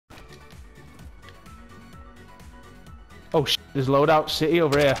Oh shit, there's loadout city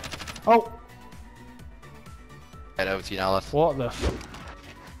over here. Oh! Head over to you now, lad. What the f...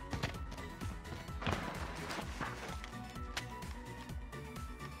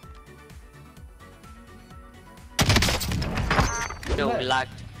 No, we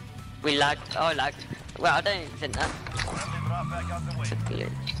lagged. We lagged. Oh, I lagged. Well, I don't even think that. It's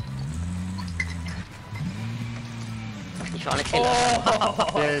weird. You trying to kill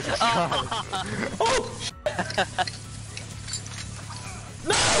us? Jesus Christ.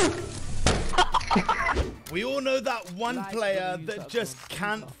 No! We all know that one player that just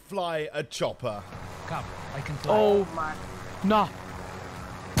can't fly a chopper. Come, I can fly. Oh my... Nah.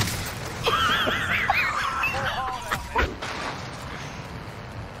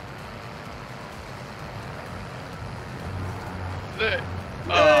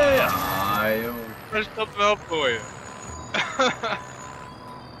 There's something up for you.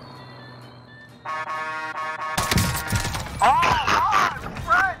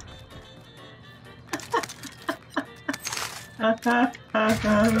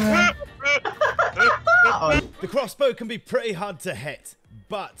 The crossbow can be pretty hard to hit,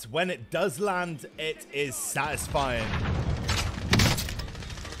 but when it does land, it is satisfying.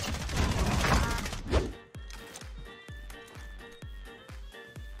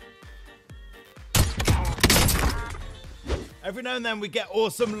 Every now and then we get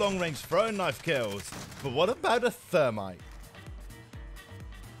awesome long-range throwing knife kills, but what about a thermite?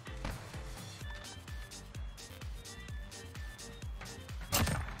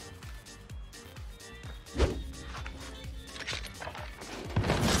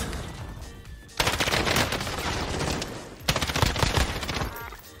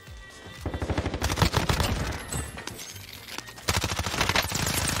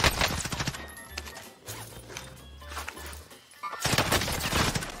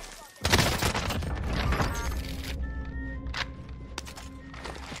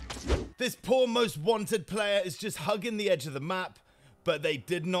 This poor most wanted player is just hugging the edge of the map, but they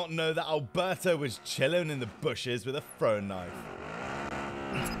did not know that Alberto was chilling in the bushes with a throwing knife.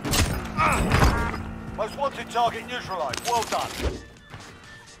 Most wanted target neutralized. Well done.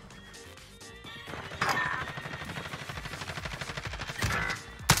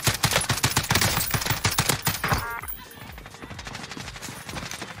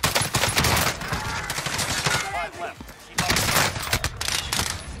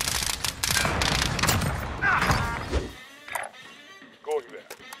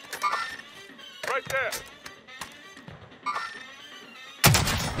 Right there.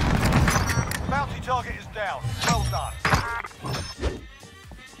 Bounty target is down. Well done.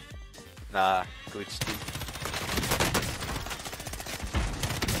 Nah, good Steve.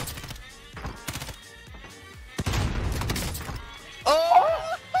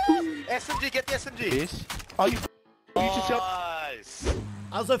 Oh! SMG, get the SMG. Are you... Nice.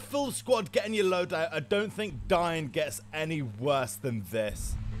 As a full squad getting your loadout, I don't think dying gets any worse than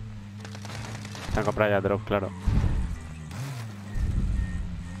this. Tengo que comprar ya drop, claro.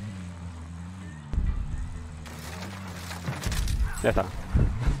 Ya está.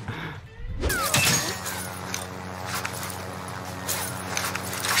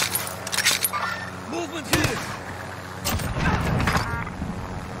 Movement here!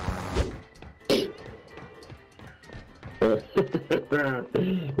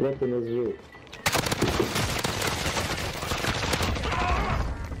 Lete nos viu.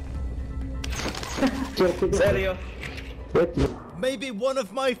 Serio? Maybe one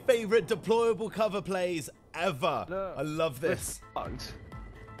of my favorite deployable cover plays ever. Look, I love this.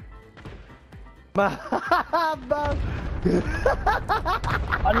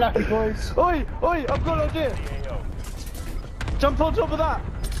 Unlucky boys. Oi, oi, I've got an idea. Jump on top of that.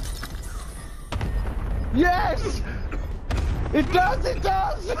 Yes! It does, it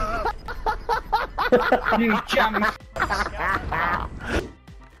does! You jammy.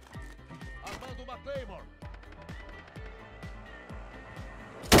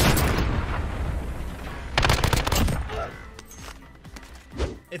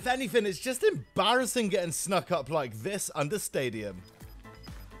 If anything, it's just embarrassing getting snuck up like this under stadium.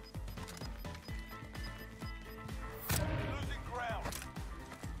 Losing ground.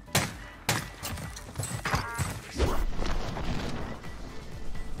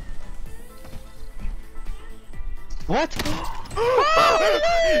 What?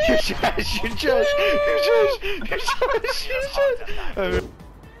 You just, you just.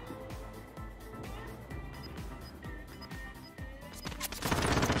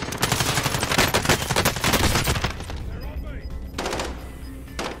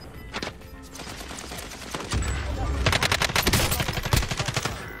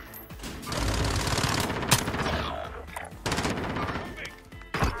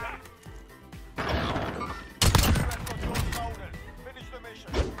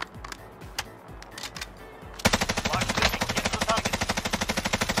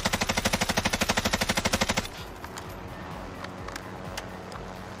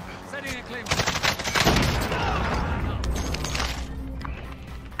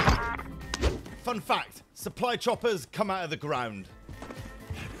 fact, supply choppers come out of the ground.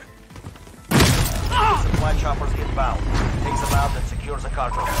 Supply choppers inbound. Takes them out and secures the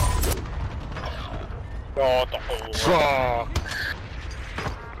cargo. What the fuck?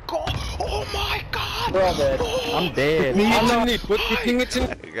 Oh my god! I'm dead.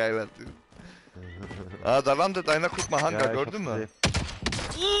 Geil, natürlich. Ah, da landet einer, guck mal, Hangar, gördün mü?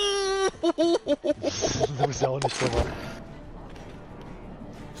 Du bist ja auch nicht so weit.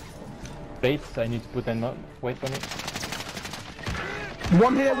 Plates, I need to put them up. Wait for me.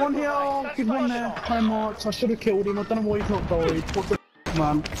 One here, oh, good one there. Hi Marks, I should have killed him, I don't know why he's not died. What the f,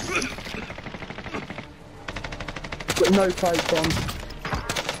 man? Got no plates on.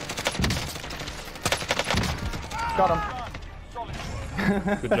 Got him.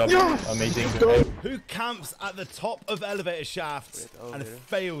 Good job, amazing. Who camps at the top of elevator shafts and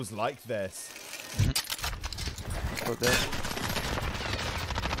fails like this?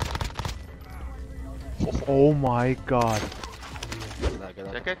 Oh my god.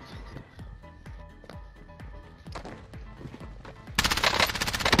 Check it.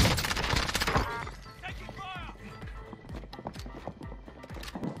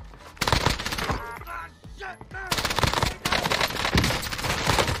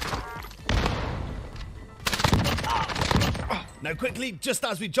 Now quickly, just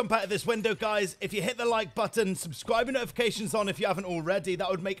as we jump out of this window, guys, if you hit the like button, subscribe and notifications on if you haven't already, that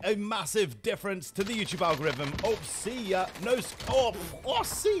would make a massive difference to the YouTube algorithm. Oh, see ya.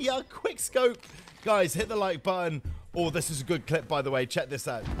 See ya. Quick scope. Guys, hit the like button. Oh, this is a good clip, by the way. Check this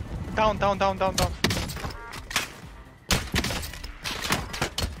out. Down.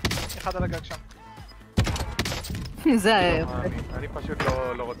 אחד על הגג שם. זהו. אני פשוט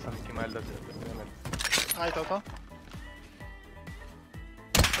לא רוצה להסכים עם הילד הזה. ראית אותו?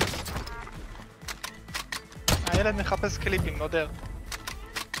 הילד מחפש קליפים, נודר.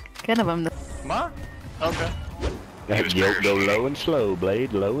 כן, אבל... מה? אוקיי. Go low and slow,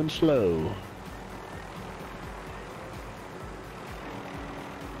 Blade. Low and slow.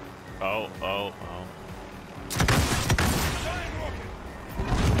 Oh.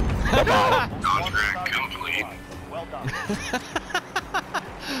 Contract complete. Well done.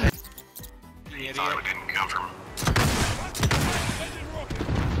 Thought it didn't come from.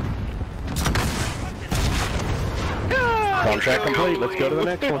 Contract complete. Let's go to the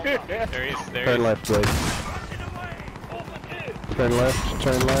next one. There Turn left, Blade. Turn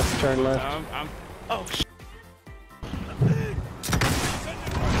left. Oh,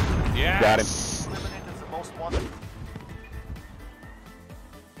 yeah. Got him. Eliminated the most wanted.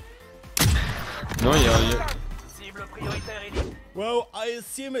 Cible prioritaire élite. Well, I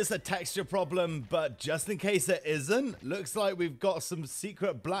assume it's a texture problem, but just in case it isn't, looks like we've got some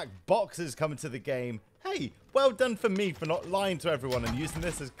secret black boxes coming to the game. Hey, well done for me for not lying to everyone and using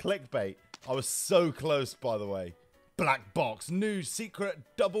this as clickbait. I was so close, by the way. Black box, new secret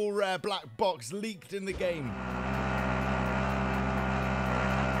double rare black box leaked in the game.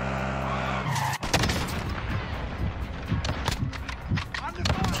 Bounty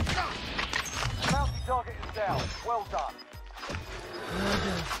target is down. Well done.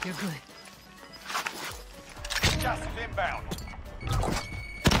 You're good. Gas is inbound.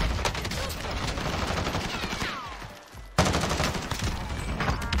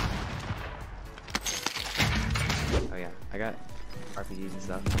 Oh yeah, I got RPGs and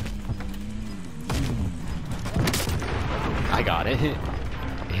stuff. I got it.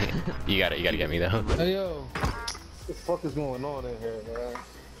 You gotta get me though. Hey yo, what the fuck is going on in here, man?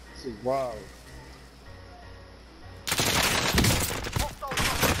 This is wild.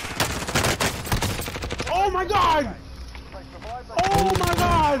 Oh my god! Oh my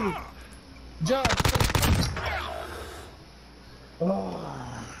god! John!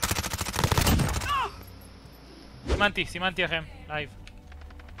 סימנתי לכם, לייב.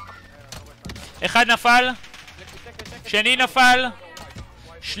 אחד נפל, שני נפל,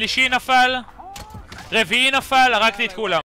 שלישי נפל, רביעי נפל, הרגתי את כולם.